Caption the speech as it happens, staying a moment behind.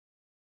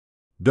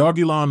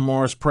Dogelon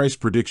Mars price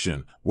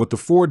prediction, what the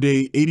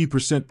 4-day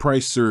 80%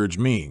 price surge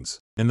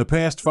means. In the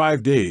past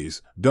 5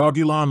 days,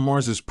 Dogelon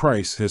Mars's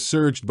price has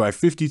surged by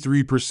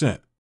 53%.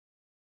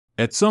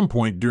 At some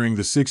point during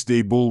the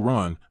 6-day bull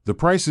run, the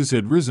prices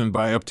had risen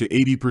by up to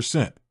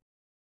 80%.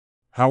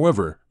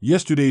 However,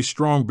 yesterday's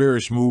strong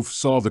bearish move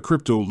saw the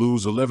crypto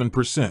lose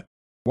 11%.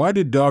 Why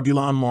did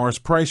Dogelon Mars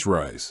price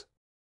rise?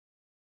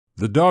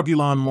 The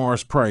Dogelon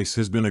Mars price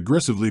has been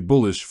aggressively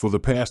bullish for the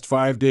past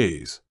 5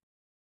 days.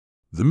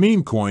 The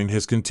meme coin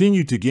has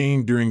continued to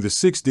gain during the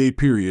 6-day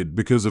period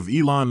because of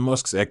Elon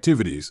Musk's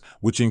activities,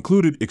 which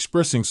included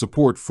expressing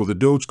support for the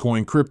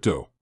Dogecoin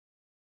crypto.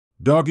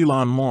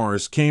 Dogelon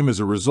Mars came as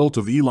a result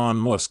of Elon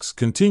Musk's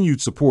continued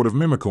support of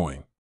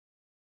memecoin.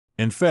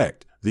 In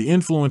fact, the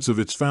influence of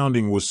its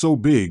founding was so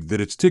big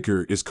that its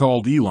ticker is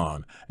called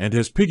Elon and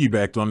has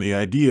piggybacked on the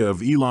idea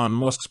of Elon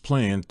Musk's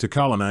plan to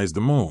colonize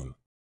the moon.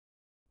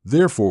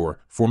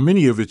 Therefore, for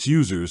many of its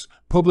users,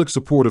 public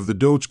support of the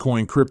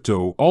Dogecoin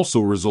crypto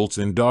also results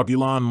in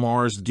Dogelon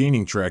Mars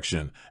gaining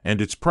traction and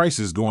its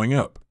prices going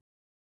up.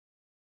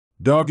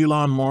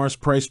 Dogelon Mars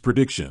price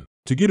prediction.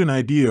 To get an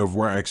idea of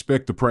where I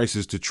expect the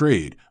prices to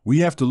trade, we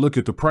have to look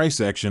at the price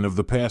action of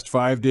the past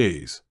 5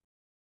 days.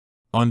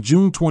 On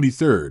June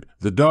 23rd,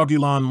 the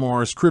Dogelon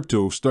Mars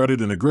crypto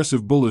started an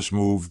aggressive bullish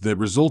move that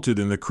resulted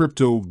in the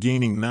crypto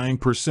gaining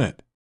 9%.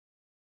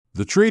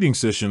 The trading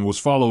session was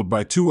followed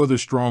by 2 other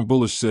strong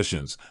bullish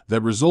sessions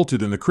that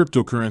resulted in the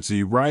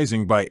cryptocurrency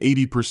rising by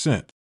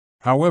 80%.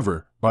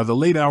 However, by the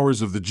late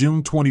hours of the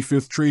June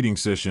 25th trading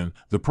session,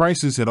 the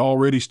prices had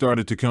already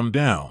started to come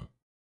down.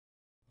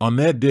 On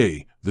that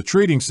day, the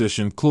trading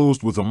session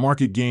closed with a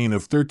market gain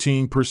of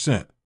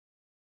 13%.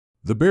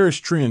 The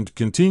bearish trend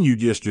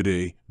continued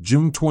yesterday,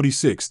 June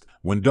 26th,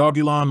 when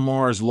Dogelon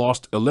Mars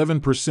lost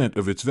 11%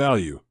 of its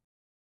value.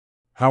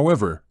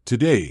 However,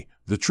 today,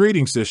 the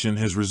trading session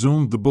has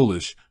resumed the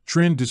bullish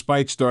trend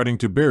despite starting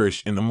to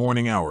bearish in the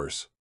morning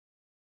hours.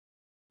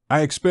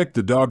 I expect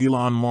the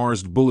Dogelon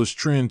Mars bullish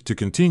trend to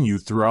continue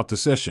throughout the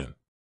session.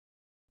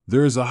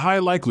 There is a high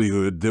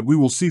likelihood that we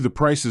will see the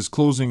prices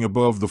closing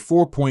above the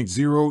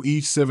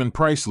 4.0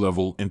 price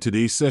level in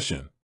today's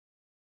session.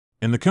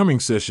 In the coming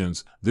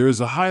sessions, there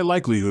is a high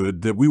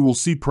likelihood that we will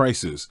see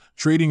prices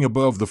trading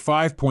above the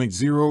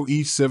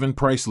 5.0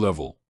 price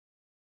level.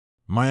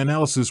 My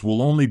analysis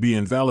will only be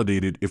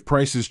invalidated if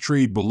prices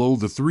trade below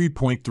the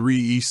 3.3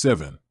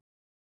 E7.